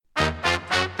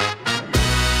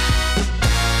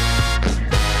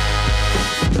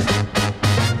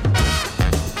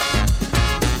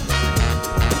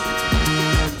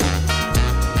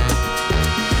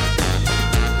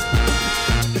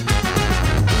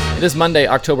It is Monday,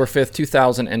 October 5th,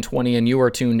 2020, and you are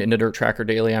tuned into Dirt Tracker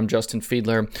Daily. I'm Justin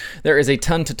Fiedler. There is a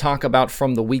ton to talk about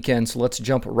from the weekend, so let's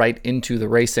jump right into the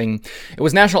racing. It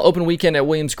was National Open weekend at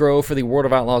Williams Grove for the World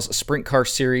of Outlaws Sprint Car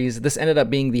Series. This ended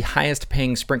up being the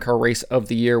highest-paying sprint car race of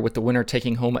the year, with the winner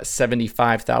taking home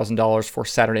 $75,000 for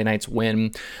Saturday night's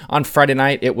win. On Friday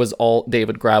night, it was all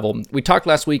David Gravel. We talked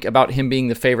last week about him being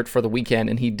the favorite for the weekend,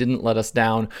 and he didn't let us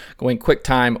down, going quick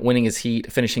time, winning his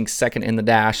heat, finishing second in the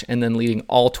dash, and then leading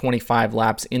all 25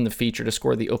 laps in the feature to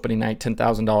score the opening night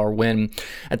 $10,000 win.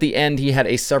 At the end, he had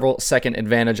a several second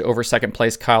advantage over second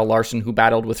place Kyle Larson, who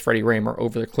battled with Freddie Raymer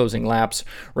over the closing laps.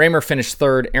 Raymer finished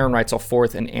third, Aaron Reitzel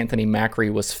fourth, and Anthony Macri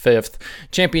was fifth.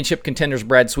 Championship contenders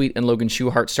Brad Sweet and Logan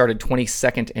Schuchart started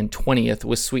 22nd and 20th,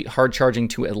 with Sweet hard charging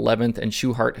to 11th and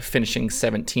Schuchart finishing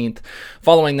 17th.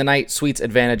 Following the night, Sweet's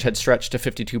advantage had stretched to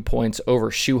 52 points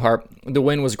over Schuchart. The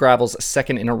win was Gravel's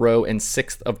second in a row and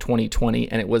 6th of 2020,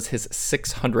 and it was his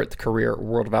 600th career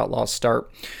World of Outlaws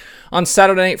start. On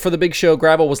Saturday night for the big show,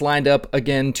 Gravel was lined up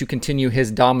again to continue his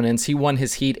dominance. He won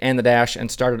his heat and the dash and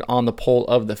started on the pole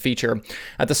of the feature.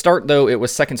 At the start, though, it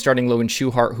was second starting Logan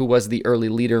Schuchart who was the early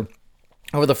leader.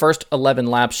 Over the first 11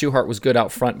 laps, Schuchart was good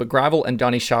out front, but Gravel and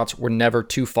Donny Schatz were never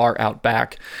too far out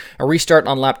back. A restart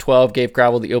on lap 12 gave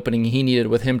Gravel the opening he needed,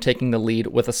 with him taking the lead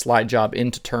with a slide job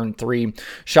into turn 3.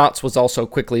 Schatz was also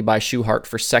quickly by Schuchart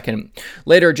for second.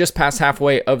 Later, just past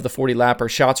halfway of the 40-lapper,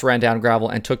 Schatz ran down Gravel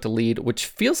and took the lead, which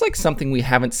feels like something we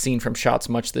haven't seen from Schatz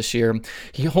much this year.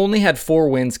 He only had 4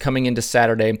 wins coming into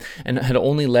Saturday and had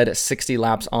only led 60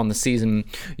 laps on the season.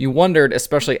 You wondered,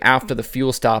 especially after the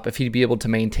fuel stop, if he'd be able to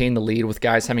maintain the lead, with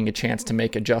guys having a chance to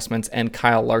make adjustments and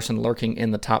Kyle Larson lurking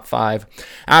in the top 5.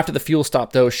 After the fuel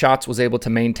stop, though, Schatz was able to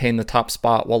maintain the top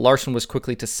spot, while Larson was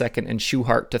quickly to second and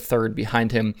Schuchart to third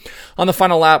behind him. On the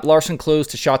final lap, Larson closed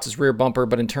to Schatz's rear bumper,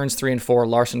 but in turns 3 and 4,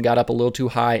 Larson got up a little too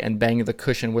high and banged the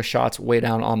cushion with Schatz way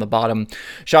down on the bottom.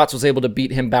 Schatz was able to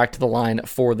beat him back to the line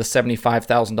for the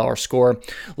 $75,000 score.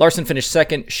 Larson finished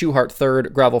second, Schuchart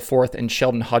third, Gravel fourth, and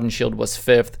Sheldon Haudenschild was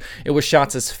fifth. It was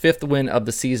Schatz's 5th win of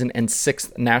the season and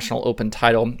 6th National Open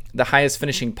title. The highest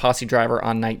finishing posse driver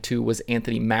on night 2 was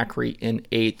Anthony Macri in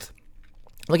 8th.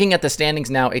 Looking at the standings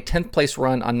now, a 10th place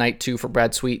run on night 2 for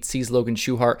Brad Sweet sees Logan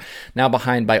Schuchart now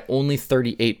behind by only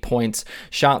 38 points.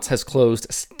 Schatz has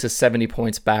closed to 70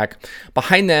 points back.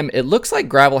 Behind them, it looks like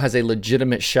Gravel has a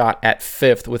legitimate shot at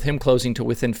 5th, with him closing to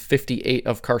within 58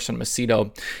 of Carson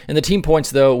Macedo. In the team points,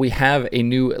 though, we have a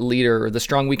new leader. The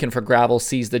strong weekend for Gravel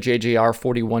sees the JJR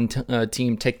 41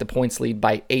 team take the points lead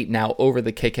by 8 now over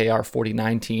the KKR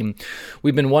 49 team.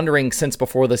 We've been wondering since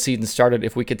before the season started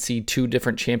if we could see 2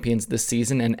 different champions this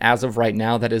season, and as of right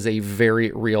now, that is a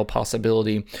very real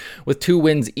possibility. With 2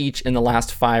 wins each in the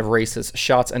last 5 races,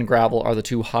 Schatz and Gravel are the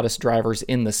 2 hottest drivers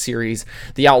in the series.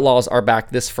 The Outlaws are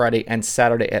back this Friday and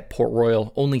Saturday at Port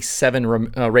Royal. Only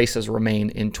 7 races remain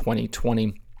in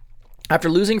 2020. After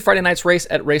losing Friday night's race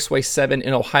at Raceway 7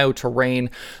 in Ohio to rain,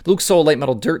 the Lucas Oil Late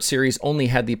Model Dirt Series only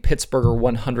had the Pittsburgher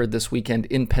 100 this weekend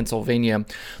in Pennsylvania.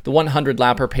 The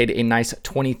 100-lapper paid a nice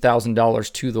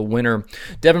 $20,000 to the winner.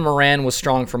 Devin Moran was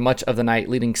strong for much of the night,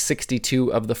 leading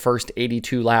 62 of the first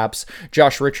 82 laps.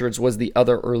 Josh Richards was the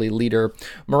other early leader.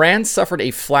 Moran suffered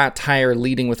a flat tire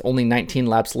leading with only 19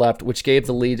 laps left, which gave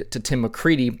the lead to Tim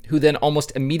McCready, who then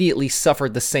almost immediately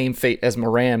suffered the same fate as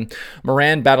Moran.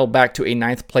 Moran battled back to a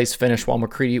 9th place finish, while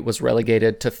McCready was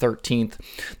relegated to 13th.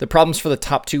 The problems for the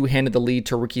top 2 handed the lead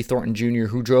to rookie Thornton Jr.,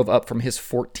 who drove up from his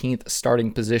 14th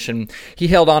starting position. He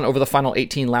held on over the final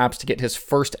 18 laps to get his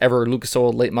first ever Lucas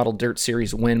Oil Late Model Dirt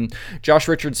Series win. Josh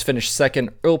Richards finished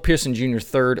second, Earl Pearson Jr.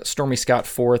 third, Stormy Scott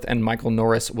fourth, and Michael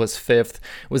Norris was 5th.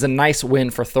 It was a nice win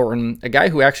for Thornton, a guy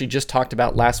who actually just talked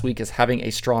about last week as having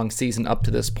a strong season up to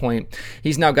this point.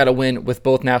 He's now got a win with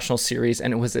both National Series,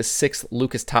 and it was his 6th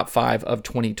Lucas Top 5 of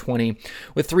 2020.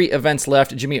 With 3 events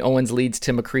left, Jimmy Owens leads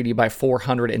Tim McCready by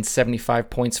 475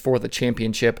 points for the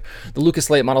championship. The Lucas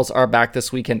Late Models are back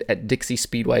this weekend at Dixie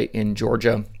Speedway in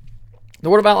Georgia. The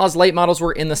World of Outlaws late models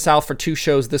were in the South for 2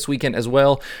 shows this weekend as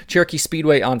well. Cherokee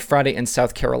Speedway on Friday in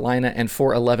South Carolina and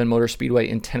 411 Motor Speedway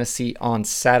in Tennessee on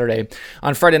Saturday.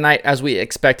 On Friday night, as we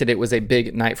expected, it was a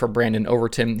big night for Brandon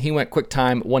Overton. He went quick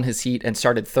time, won his heat, and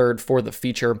started third for the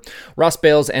feature. Ross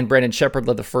Bales and Brandon Shepard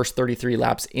led the first 33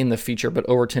 laps in the feature, but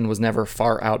Overton was never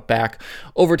far out back.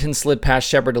 Overton slid past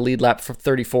Shepard to lead lap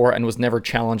 34 and was never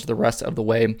challenged the rest of the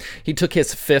way. He took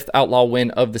his 5th Outlaw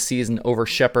win of the season over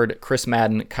Shepard, Chris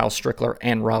Madden, Kyle Strickler, Fiedler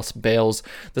and Ross Bales.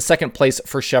 The second place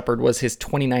for Shepard was his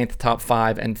 29th top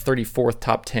 5 and 34th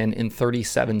top 10 in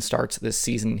 37 starts this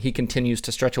season. He continues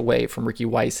to stretch away from Ricky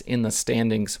Weiss in the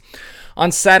standings.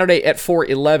 On Saturday at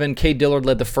 4:11, Cade Dillard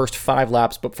led the first 5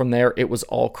 laps, but from there it was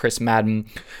all Chris Madden.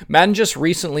 Madden just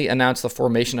recently announced the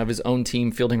formation of his own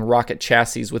team, fielding Rocket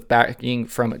Chassis with backing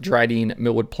from Dryden,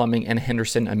 Millwood Plumbing, and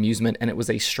Henderson Amusement, and it was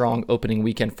a strong opening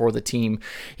weekend for the team.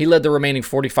 He led the remaining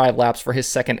 45 laps for his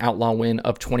second Outlaw win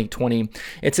of 2020.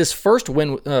 It's his first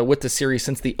win with the series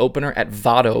since the opener at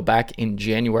Vado back in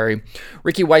January.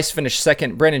 Ricky Weiss finished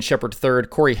second, Brandon Shepard third,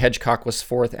 Corey Hedgecock was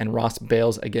fourth, and Ross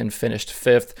Bales again finished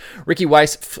fifth. Ricky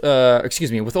Weiss,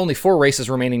 with only 4 races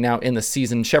remaining now in the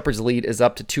season, Shepard's lead is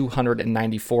up to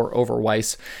 294 over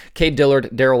Weiss. Cade Dillard,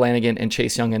 Darrell Lanigan, and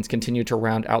Chase Youngins continue to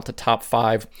round out the top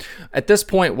 5. At this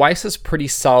point, Weiss is pretty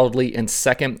solidly in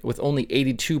second, with only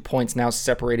 82 points now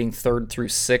separating 3rd through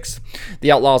 6th.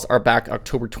 The Outlaws are back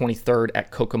October 23rd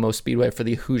at Kokomo Speedway for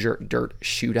the Hoosier Dirt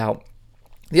Shootout.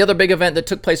 The other big event that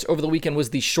took place over the weekend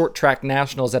was the Short Track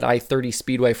Nationals at I-30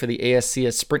 Speedway for the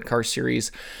ASCS Sprint Car Series.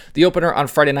 The opener on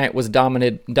Friday night was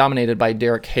dominated by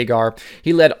Derek Hagar.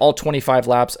 He led all 25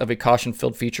 laps of a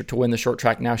caution-filled feature to win the Short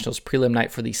Track Nationals prelim night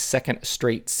for the second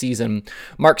straight season.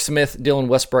 Mark Smith, Dylan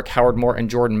Westbrook, Howard Moore, and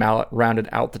Jordan Mallett rounded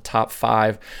out the top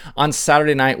 5. On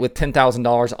Saturday night, with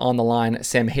 $10,000 on the line,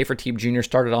 Sam Hafertepe Jr.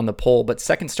 started on the pole, but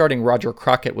second starting Roger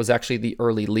Crockett was actually the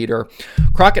early leader.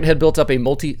 Crockett had built up a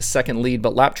multi-second lead,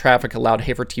 but lap traffic allowed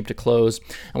Hafertepe to close,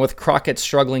 and with Crockett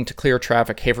struggling to clear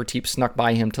traffic, Hafertepe snuck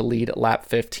by him to lead lap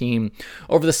 15.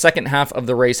 Over the second half of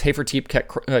the race, Hafertepe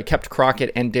kept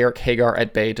Crockett and Derek Hagar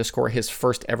at bay to score his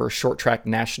first ever Short Track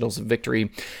Nationals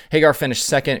victory. Hagar finished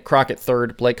second, Crockett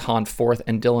third, Blake Hahn fourth,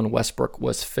 and Dylan Westbrook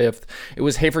was fifth. It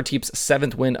was Hafertepe's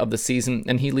 7th win of the season,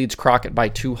 and he leads Crockett by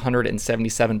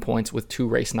 277 points with 2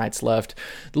 race nights left.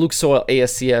 The Luke Soil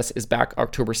ASCS is back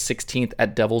October 16th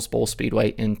at Devil's Bowl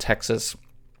Speedway in Texas.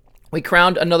 We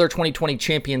crowned another 2020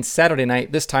 champion Saturday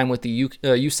night, this time with the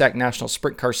USAC National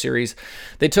Sprint Car Series.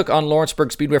 They took on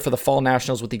Lawrenceburg Speedway for the Fall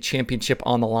Nationals with the championship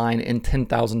on the line and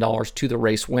 $10,000 to the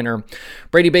race winner.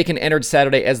 Brady Bacon entered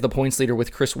Saturday as the points leader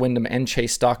with Chris Windham and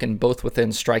Chase Stockin both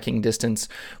within striking distance.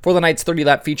 For the night's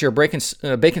 30-lap feature,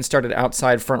 Bacon started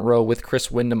outside front row with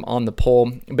Chris Windham on the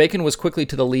pole. Bacon was quickly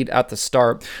to the lead at the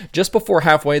start. Just before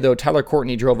halfway, though, Tyler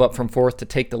Courtney drove up from 4th to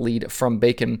take the lead from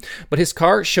Bacon, but his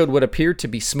car showed what appeared to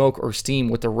be smoke or steam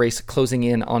with the race closing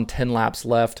in on 10 laps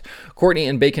left. Courtney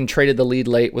and Bacon traded the lead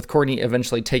late, with Courtney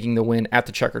eventually taking the win at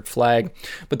the checkered flag.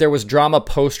 But there was drama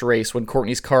post-race when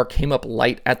Courtney's car came up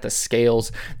light at the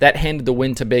scales. That handed the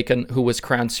win to Bacon, who was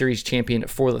crowned series champion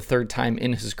for the 3rd time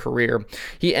in his career.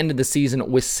 He ended the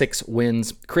season with 6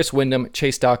 wins. Chris Windham,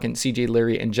 Chase Stockin, CJ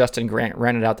Leary, and Justin Grant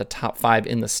rounded out the top 5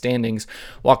 in the standings,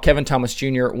 while Kevin Thomas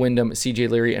Jr., Windham, CJ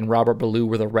Leary, and Robert Ballou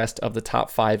were the rest of the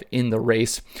top 5 in the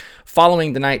race.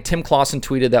 Following the night, Tim Clausen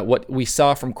tweeted that what we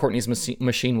saw from Courtney's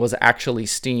machine was actually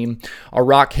steam. A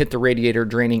rock hit the radiator,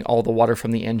 draining all the water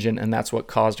from the engine, and that's what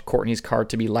caused Courtney's car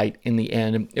to be light in the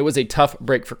end. It was a tough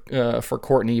break for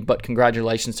Courtney, but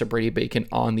congratulations to Brady Bacon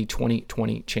on the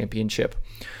 2020 championship.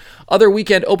 Other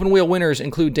weekend open-wheel winners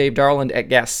include Dave Darland at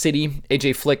Gas City,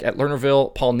 AJ Flick at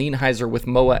Lernerville, Paul Nienheiser with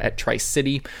MOA at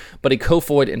Tri-City, Buddy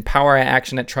Kofoid in Power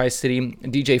Action at Tri-City,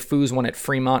 DJ Foos won at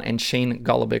Fremont, and Shane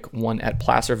Golubic won at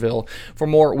Placerville. For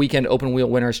more weekend open-wheel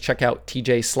winners, check out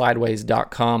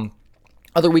tjslideways.com.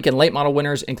 Other weekend late model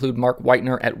winners include Mark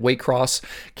Whitener at Waycross,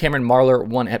 Cameron Marlar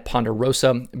won at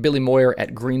Ponderosa, Billy Moyer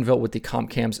at Greenville with the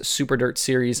CompCams Super Dirt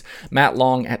Series, Matt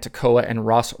Long at Toccoa, and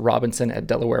Ross Robinson at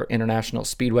Delaware International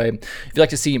Speedway. If you'd like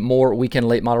to see more weekend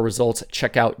late model results,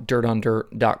 check out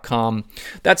dirtundirt.com.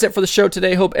 That's it for the show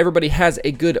today. Hope everybody has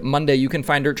a good Monday. You can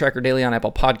find Dirt Tracker Daily on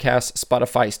Apple Podcasts,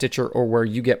 Spotify, Stitcher, or where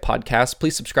you get podcasts.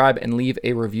 Please subscribe and leave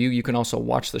a review. You can also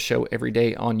watch the show every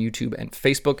day on YouTube and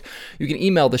Facebook. You can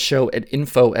email the show at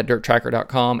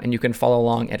info@dirttracker.com, and you can follow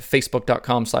along at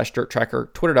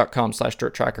facebook.com/dirttracker,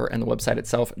 twitter.com/dirttracker, and the website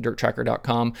itself,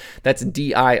 dirttracker.com. That's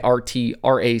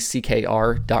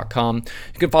dirtracker.com.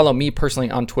 You can follow me personally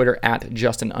on Twitter at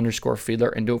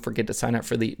Justin_Fiedler, and don't forget to sign up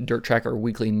for the Dirt Tracker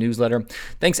weekly newsletter.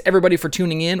 Thanks everybody for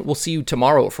tuning in. We'll see you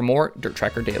tomorrow for more Dirt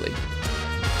Tracker Daily.